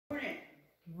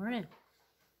morning.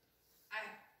 I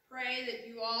pray that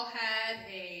you all had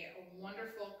a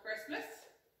wonderful Christmas,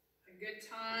 a good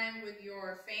time with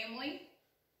your family,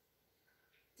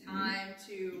 time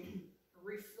to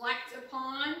reflect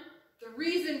upon the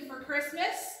reason for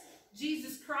Christmas,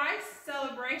 Jesus Christ,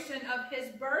 celebration of his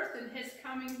birth and his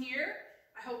coming here.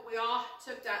 I hope we all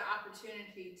took that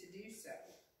opportunity to do so.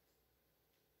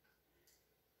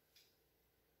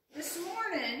 This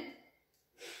morning,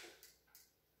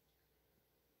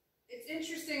 it's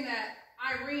interesting that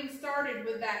Irene started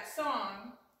with that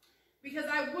song because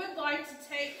I would like to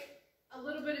take a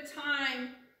little bit of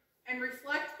time and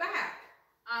reflect back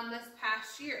on this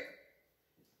past year.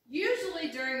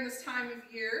 Usually during this time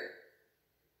of year,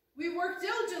 we work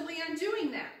diligently on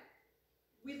doing that.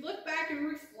 We look back and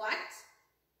reflect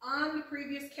on the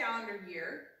previous calendar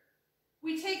year.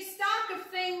 We take stock of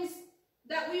things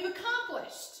that we've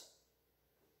accomplished.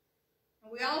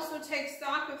 And we also take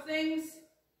stock of things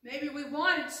maybe we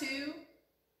wanted to,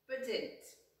 but didn't.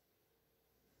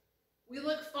 We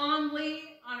look fondly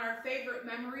on our favorite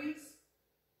memories,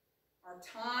 our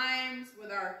times with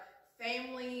our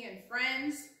family and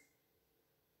friends,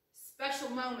 special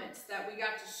moments that we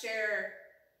got to share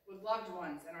with loved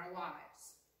ones in our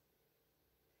lives.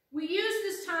 We use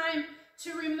this time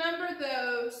to remember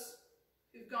those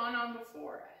who've gone on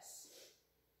before us.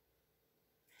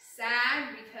 Sad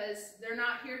because they're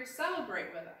not here to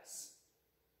celebrate with us,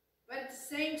 but at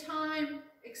the same time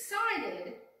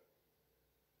excited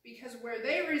because where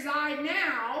they reside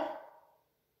now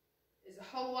is a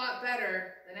whole lot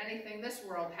better than anything this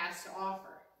world has to offer.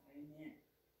 Amen.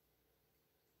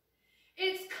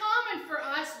 It's common for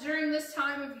us during this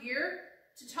time of year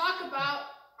to talk about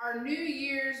our New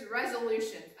Year's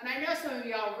resolutions. And I know some of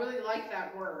y'all really like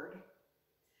that word.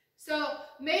 So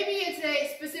maybe it's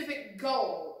a specific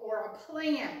goal or a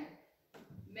plan.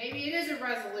 Maybe it is a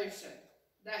resolution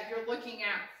that you're looking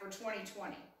at for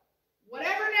 2020.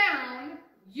 Whatever noun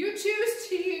you choose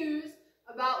to use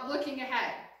about looking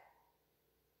ahead.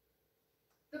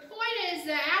 The point is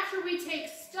that after we take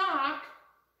stock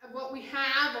of what we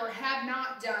have or have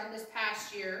not done this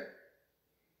past year,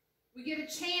 we get a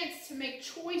chance to make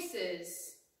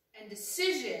choices and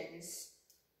decisions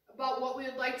about what we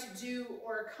would like to do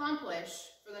or accomplish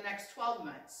for the next 12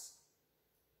 months.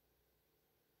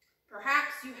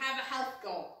 Perhaps you have a health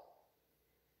goal.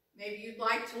 Maybe you'd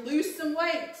like to lose some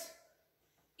weight,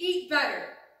 eat better,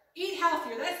 eat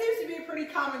healthier. That seems to be a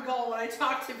pretty common goal when I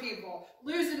talk to people.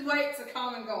 Losing weight's a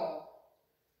common goal.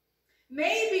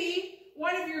 Maybe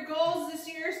one of your goals this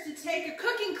year is to take a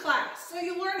cooking class so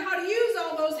you learn how to use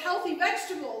all those healthy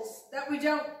vegetables that we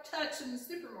don't touch in the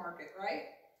supermarket, right?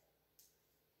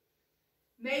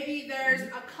 Maybe there's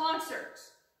a concert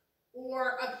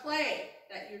or a play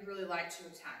that you'd really like to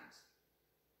attend.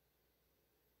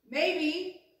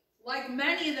 Maybe, like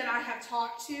many that I have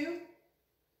talked to,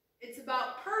 it's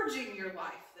about purging your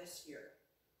life this year.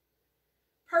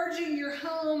 Purging your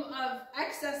home of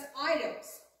excess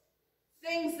items.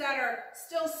 Things that are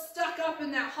still stuck up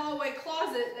in that hallway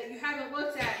closet that you haven't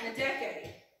looked at in a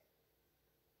decade.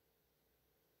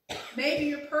 Maybe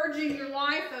you're purging your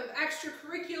life of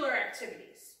extracurricular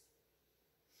activities.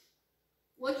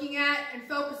 Looking at and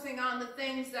focusing on the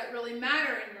things that really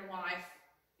matter in your life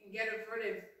and get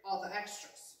rid of all the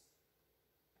extras.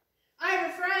 I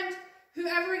have a friend who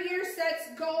every year sets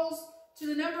goals to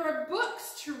the number of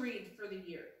books to read for the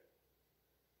year.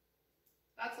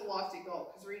 That's a lofty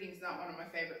goal because reading is not one of my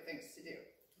favorite things to do.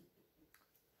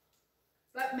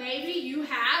 But maybe you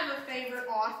have a favorite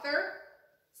author,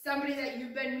 somebody that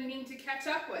you've been meaning to catch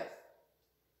up with.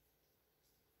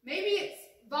 Maybe it's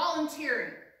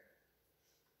volunteering.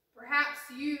 Perhaps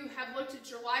you have looked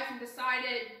at your life and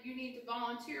decided you need to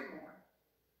volunteer more,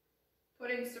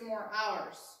 putting some more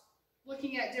hours,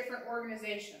 looking at different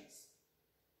organizations.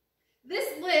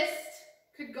 This list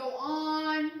could go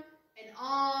on and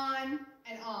on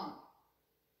and on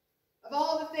of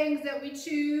all the things that we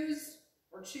choose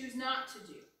or choose not to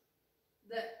do.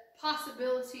 The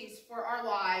possibilities for our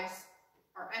lives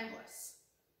are endless.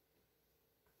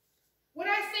 When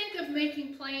I think of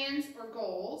making plans or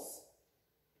goals,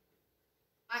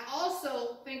 I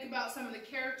also think about some of the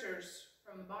characters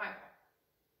from the Bible.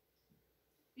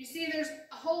 You see, there's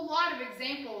a whole lot of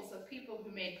examples of people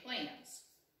who made plans.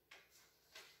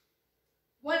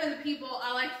 One of the people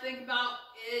I like to think about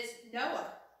is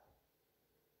Noah.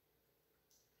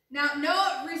 Now,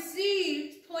 Noah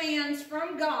received plans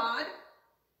from God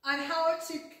on how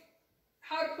to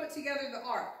put together the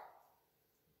ark.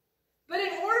 But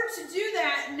in order to do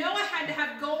that, Noah had to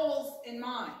have goals in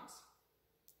mind.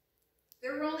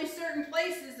 There were only certain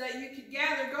places that you could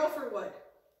gather gopher wood.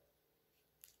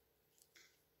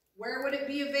 Where would it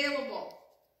be available?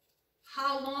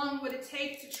 How long would it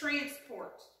take to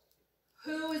transport?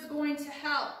 Who is going to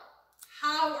help?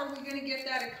 How are we going to get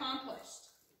that accomplished?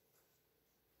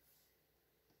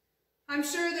 I'm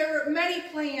sure there were many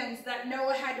plans that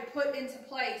Noah had to put into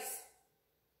place.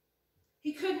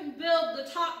 He couldn't build the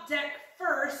top deck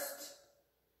first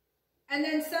and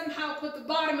then somehow put the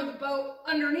bottom of the boat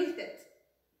underneath it.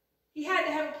 He had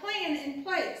to have a plan in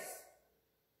place.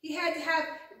 He had to have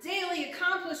daily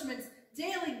accomplishments,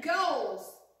 daily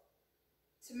goals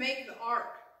to make the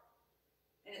ark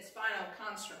in its final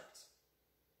construct.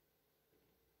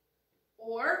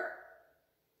 Or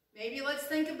maybe let's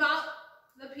think about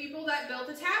the people that built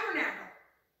the tabernacle.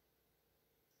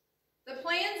 The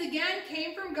plans again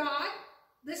came from God,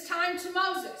 this time to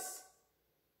Moses.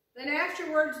 Then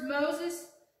afterwards, Moses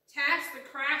tasked the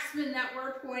craftsmen that were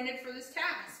appointed for this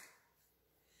task.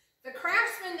 The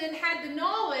craftsmen then had the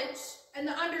knowledge and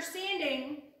the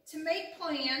understanding to make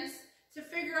plans, to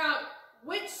figure out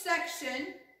which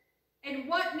section and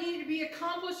what needed to be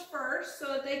accomplished first so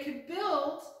that they could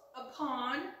build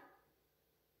upon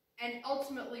and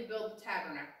ultimately build the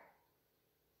tabernacle.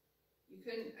 You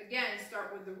couldn't, again,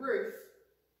 start with the roof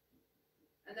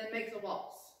and then make the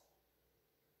walls.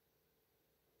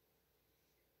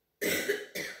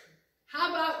 How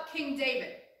about King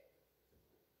David?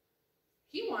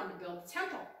 He wanted to build a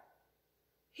temple.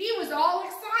 He was all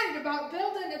excited about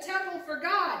building a temple for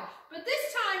God. But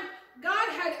this time, God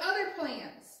had other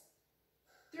plans.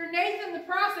 Through Nathan the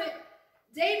prophet,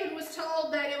 David was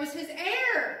told that it was his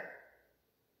heir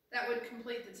that would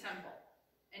complete the temple,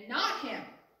 and not him.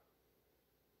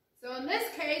 So in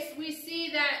this case, we see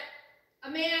that a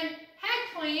man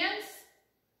had plans,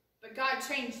 but God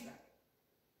changed them.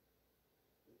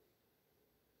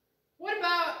 What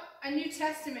about a New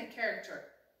Testament character?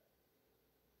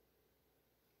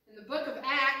 In the book of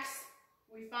Acts,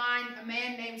 we find a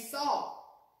man named Saul.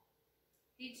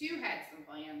 He too had some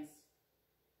plans.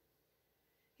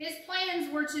 His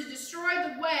plans were to destroy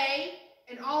the way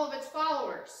and all of its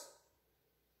followers.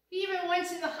 He even went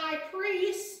to the high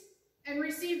priest and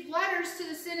received letters to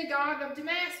the synagogue of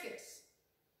Damascus.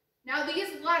 Now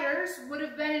these letters would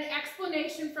have been an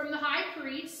explanation from the high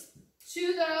priest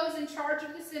to those in charge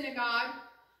of the synagogue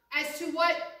as to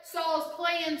what Saul's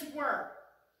plans were,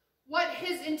 what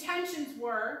his intentions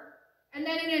were, and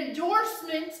then an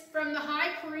endorsement from the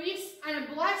high priest and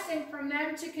a blessing from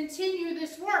them to continue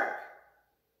this work.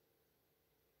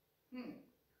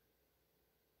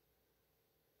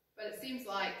 But it seems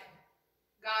like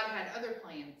God had other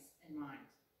plans in mind.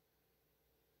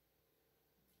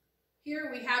 Here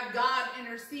we have God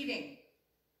interceding.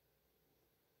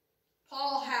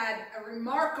 Paul had a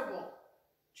remarkable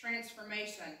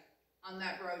transformation on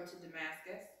that road to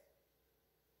Damascus.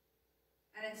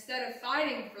 And instead of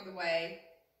fighting the way,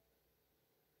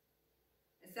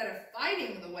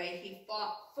 he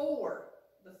fought for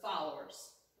the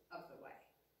followers of the way.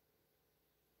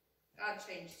 God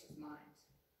changed his mind.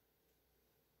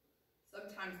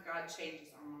 Sometimes God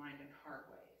changes our mind in hard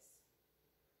ways.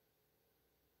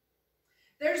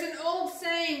 There's an old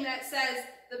saying that says,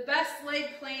 the best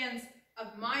laid plans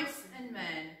of mice and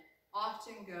men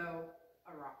often go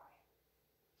awry.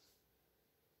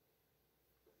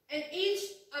 In each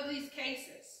of these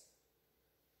cases,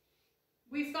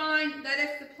 we find that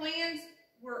if the plans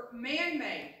were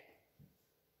man-made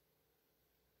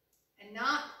and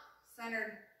not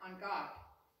centered on God,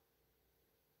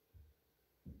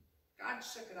 God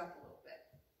shook it up a little bit.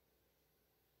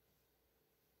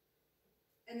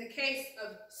 In the case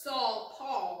of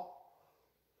Paul,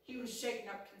 he was shaken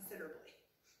up considerably.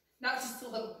 Not just a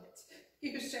little bit.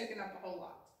 He was shaken up a whole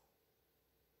lot.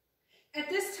 At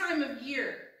this time of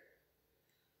year,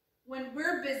 when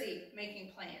we're busy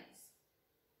making plans,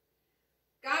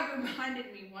 God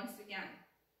reminded me once again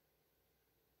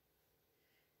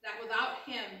that without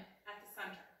him at the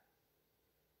center,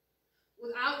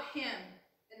 without him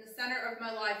in the center of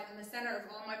my life, in the center of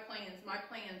all my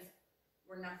plans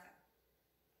were nothing.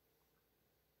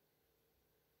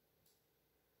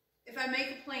 If I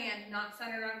make a plan not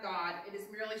centered on God, it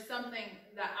is merely something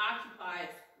that occupies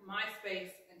my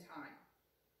space and time.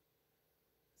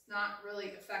 It's not really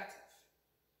effective.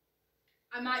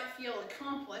 I might feel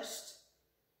accomplished,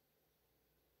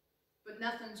 but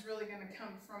nothing's really going to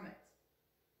come from it.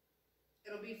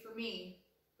 It'll be for me,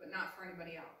 but not for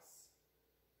anybody else.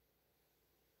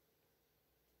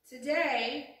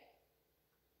 Today,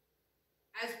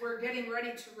 as we're getting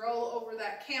ready to roll over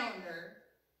that calendar,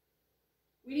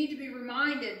 we need to be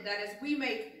reminded that as we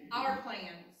make our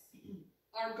plans,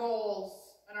 our goals,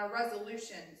 and our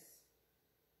resolutions,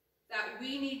 that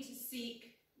we need to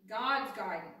seek God's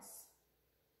guidance,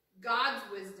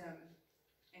 wisdom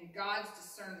and God's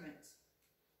discernment.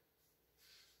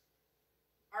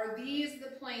 Are these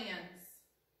the plans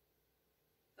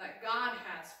that God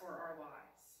has for our lives?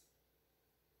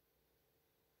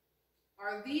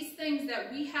 Are these things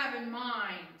that we have in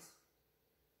mind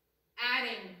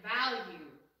adding value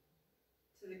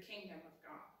to the kingdom of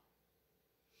God?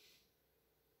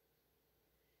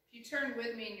 If you turn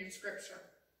with me in your scripture,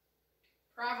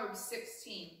 Proverbs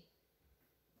 16.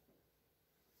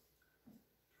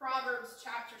 Proverbs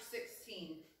chapter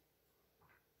 16.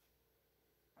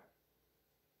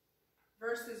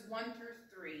 Verses 1 through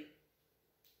 3.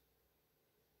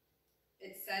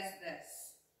 It says this.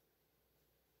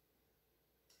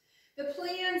 The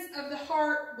plans of the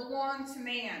heart belong to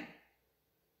man,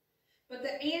 but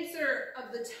the answer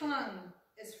of the tongue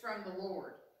is from the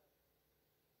Lord.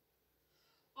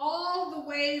 All the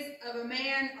ways of a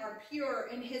man are pure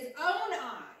in his own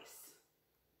eyes,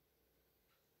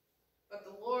 but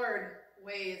the Lord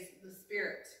weighs the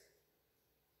spirit.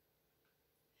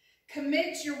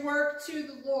 Commit your work to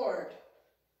the Lord,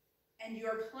 and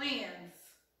your plans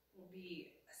will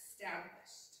be established.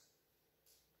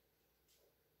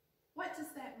 What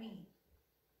does that mean?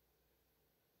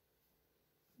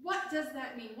 What does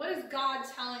that mean? What is God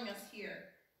telling us here?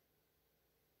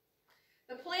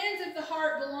 The plans of the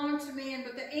heart belong to man,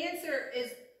 but the answer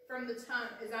is from the tongue,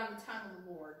 is on the tongue of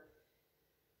the Lord.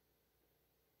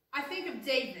 I think of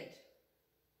David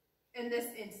in this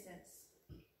instance.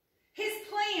 His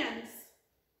plans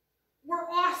were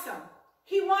awesome.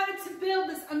 He wanted to build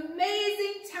this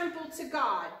amazing temple to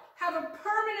God, have a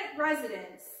permanent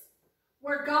residence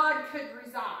where God could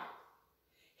reside.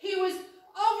 He was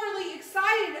overly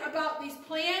excited about these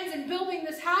plans and building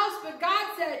this house, but God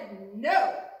said,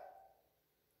 no,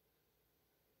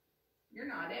 you're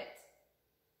not it.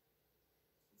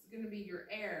 It's going to be your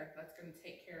heir that's going to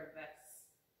take care of this.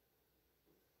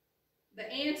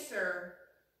 The answer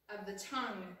of the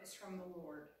tongue is from the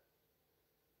Lord.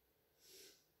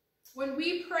 When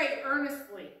we pray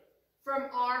earnestly from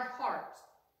our heart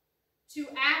to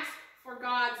ask for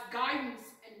God's guidance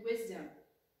and wisdom,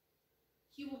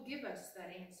 He will give us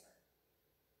that answer.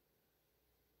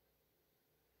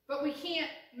 But we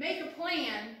can't make a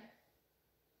plan,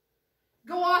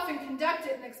 go off and conduct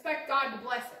it, and expect God to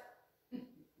bless it.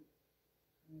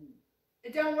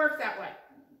 It don't work that way.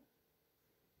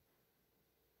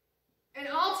 And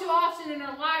all too often in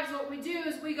our lives, what we do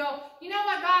is we go, you know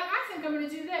what, God, I think I'm going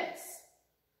to do this.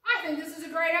 I think this is a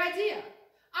great idea.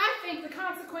 I think the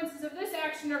consequences of this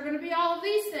action are going to be all of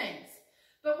these things.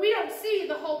 But we don't see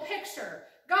the whole picture.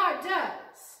 God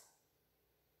does.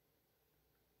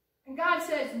 And God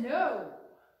says, no.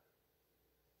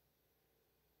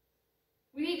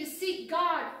 We need to seek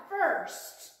God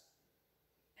first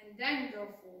and then go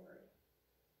forward.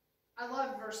 I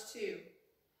love verse 2.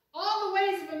 All the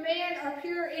ways of a man are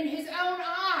pure in his own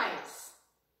eyes.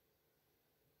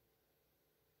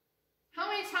 How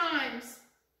many times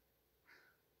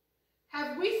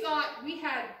have we thought we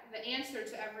had the answer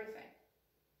to everything?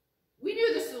 We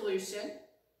knew the solution,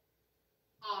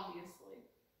 obviously.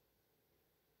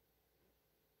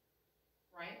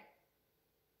 Right?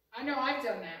 I know I've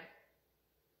done that.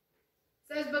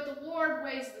 It says, but the Lord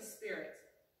weighs the spirit.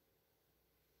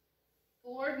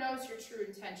 The Lord knows your true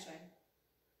intention.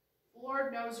 The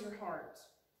Lord knows your heart,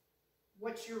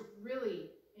 what you're really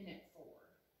in it for.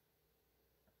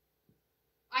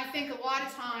 I think a lot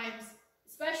of times,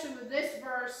 especially with this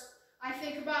verse, I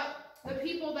think about the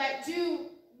people that do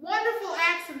wonderful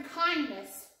acts of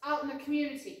kindness out in the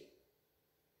community,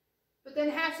 but then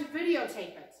have to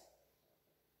videotape it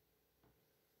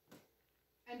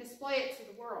and display it to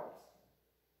the world.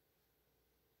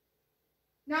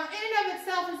 Now, in and of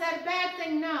itself, is that a bad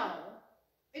thing? No.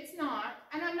 It's not,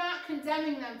 and I'm not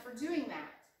condemning them for doing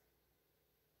that.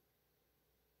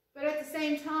 But at the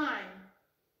same time,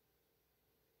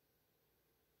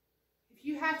 if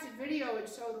you have to video and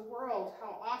show the world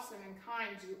how awesome and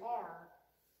kind you are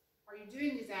you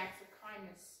doing these acts of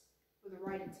kindness with the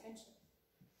right intention?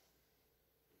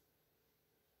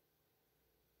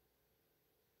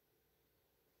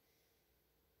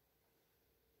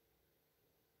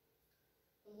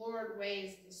 The Lord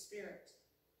weighs the spirit.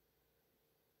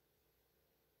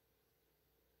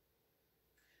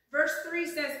 Verse 3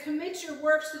 says, commit your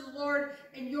works to the Lord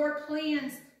and your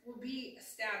plans will be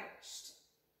established.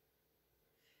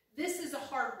 This is a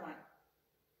hard one,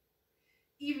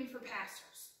 even for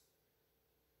pastors.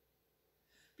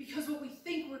 Because what we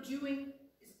think we're doing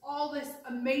is all this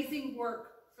amazing work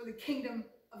for the kingdom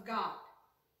of God.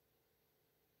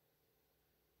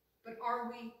 But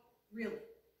are we really?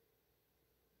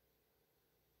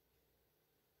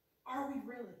 Are we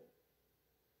really?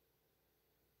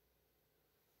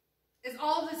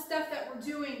 all this stuff that we're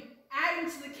doing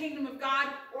adding to the kingdom of God,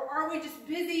 or are we just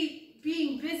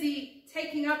being busy,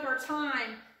 taking up our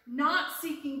time, not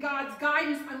seeking God's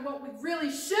guidance on what we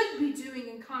really should be doing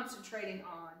and concentrating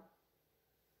on?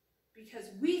 Because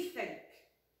we think.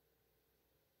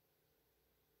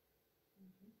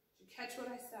 Did you catch what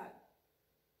I said?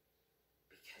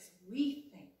 Because we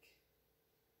think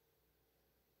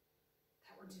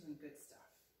that we're doing good stuff.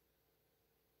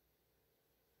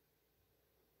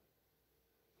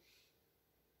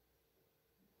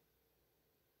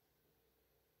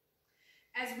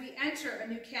 As we enter a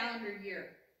new calendar year,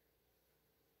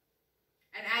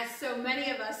 and as so many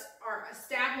of us are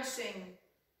establishing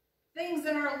things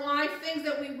in our life, things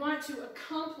that we want to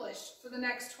accomplish for the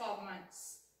next 12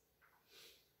 months,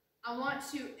 I want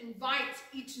to invite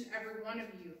each and every one of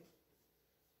you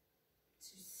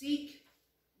to seek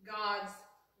God's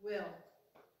will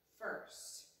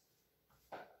first.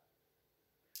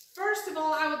 First of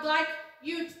all, I would like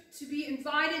you to be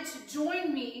invited to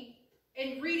join me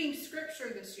in reading scripture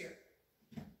this year.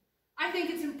 I think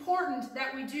it's important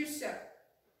that we do so.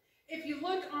 If you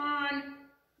look on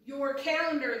your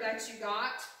calendar that you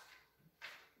got,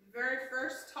 the very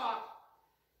first top,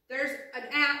 there's an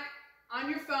app on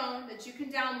your phone that you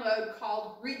can download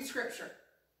called Read Scripture.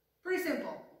 Pretty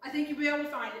simple. I think you'll be able to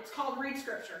find it. It's called Read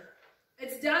Scripture.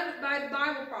 It's done by the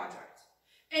Bible Project.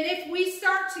 And if we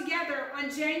start together on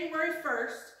January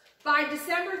 1st, by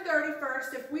December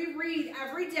 31st, if we read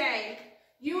every day,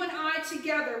 you and I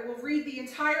together will read the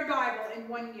entire Bible in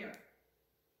 1 year.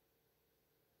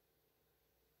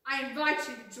 I invite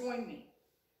you to join me.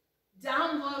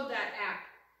 Download that app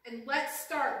and let's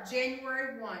start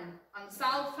January 1 on the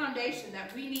solid foundation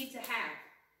that we need to have,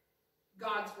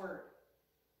 God's Word.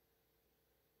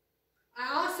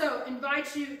 I also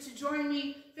invite you to join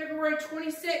me February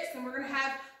 26th, and we're going to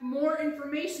have more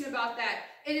information about that.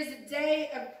 It is a day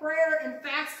of prayer and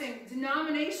fasting,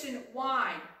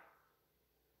 denomination-wide.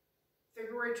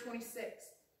 February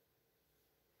 26th.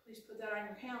 Please put that on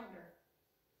your calendar.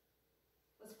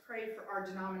 Let's pray for our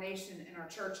denomination and our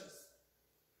churches.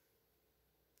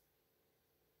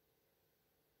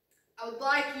 I would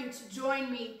like you to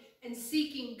join me in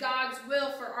seeking God's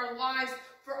will for our lives,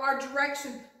 for our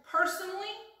direction personally,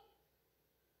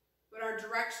 but our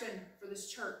direction for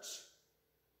this church.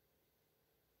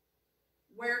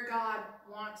 Where God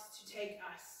wants to take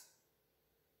us.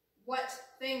 What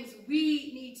things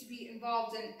we need to be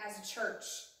involved in as a church.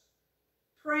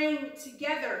 Praying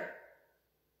together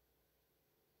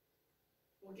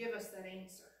will give us that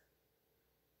answer.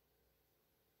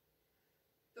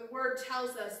 The Word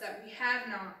tells us that we have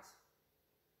not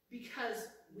because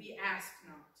we ask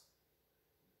not.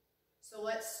 So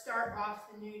let's start off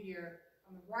the new year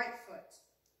on the right foot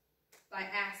by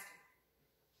asking.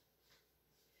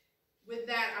 With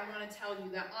that, I want to tell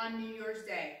you that on New Year's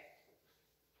Day,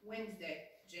 Wednesday,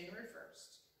 January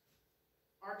 1st,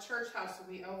 our church house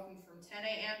will be open from 10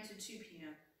 a.m. to 2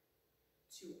 p.m.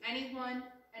 to anyone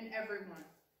and everyone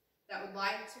that would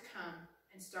like to come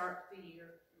and start the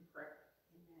year in prayer.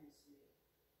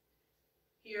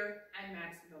 Here and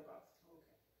Madisonville both.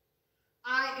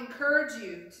 I encourage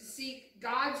you to seek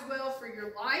God's will for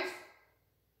your life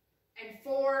and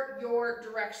for your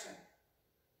direction.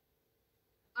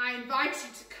 I invite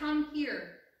you to come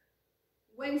here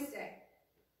Wednesday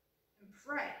and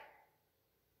pray.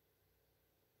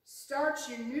 Start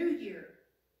your new year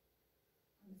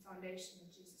on the foundation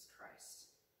of Jesus Christ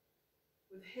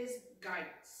with His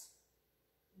guidance,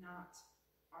 not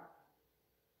our own.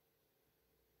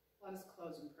 Let us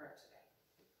close in prayer today.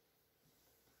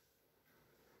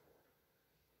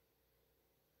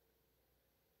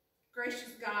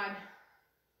 Gracious God,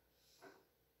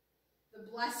 the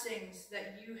blessings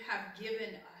that you have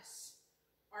given us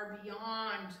are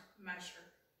beyond measure.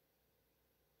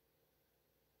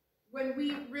 When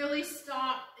we really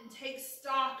stop and take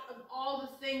stock of all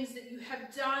the things that you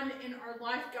have done in our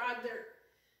life, God, they're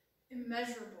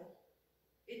immeasurable.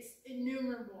 It's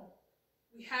innumerable.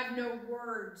 We have no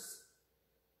words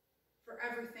for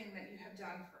everything that you have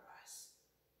done for us.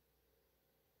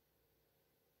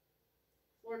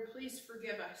 Lord, please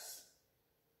forgive us.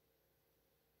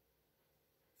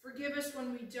 Forgive us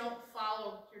when we don't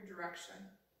follow your direction.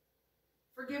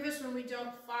 Forgive us when we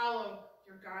don't follow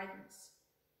your guidance.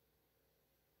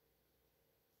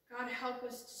 God, help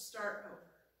us to start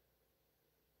over.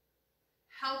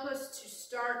 Help us to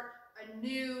start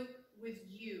anew with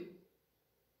you.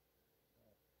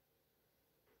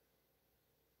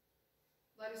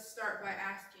 Let us start by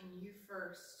asking you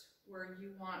first where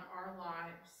you want our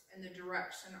lives and the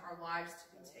direction our lives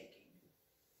to be taking.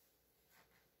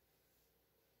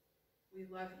 We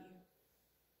love you.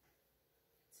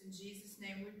 It's in Jesus'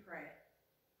 name we pray.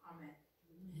 Amen.